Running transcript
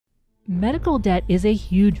Medical debt is a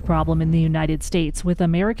huge problem in the United States, with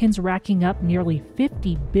Americans racking up nearly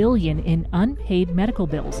 $50 billion in unpaid medical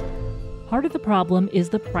bills. Part of the problem is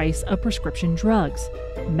the price of prescription drugs.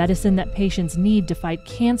 Medicine that patients need to fight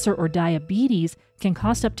cancer or diabetes can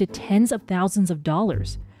cost up to tens of thousands of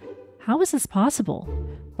dollars. How is this possible?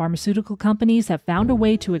 Pharmaceutical companies have found a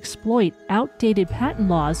way to exploit outdated patent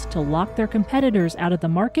laws to lock their competitors out of the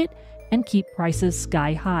market and keep prices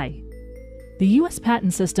sky high. The U.S.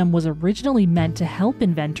 patent system was originally meant to help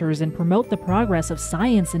inventors and promote the progress of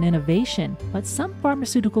science and innovation, but some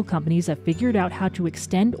pharmaceutical companies have figured out how to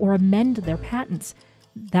extend or amend their patents.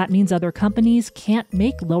 That means other companies can't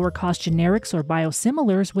make lower-cost generics or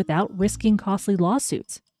biosimilars without risking costly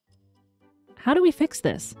lawsuits. How do we fix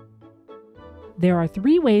this? There are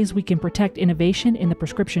 3 ways we can protect innovation in the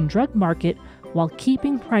prescription drug market while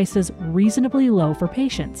keeping prices reasonably low for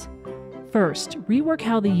patients. First, rework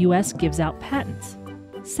how the U.S. gives out patents.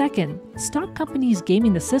 Second, stop companies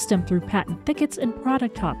gaming the system through patent thickets and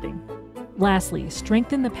product hopping. Lastly,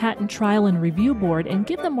 strengthen the Patent Trial and Review Board and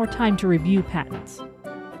give them more time to review patents.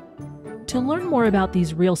 To learn more about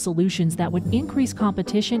these real solutions that would increase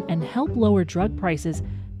competition and help lower drug prices,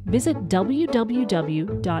 visit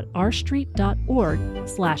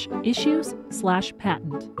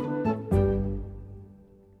www.rstreet.org/issues/patent.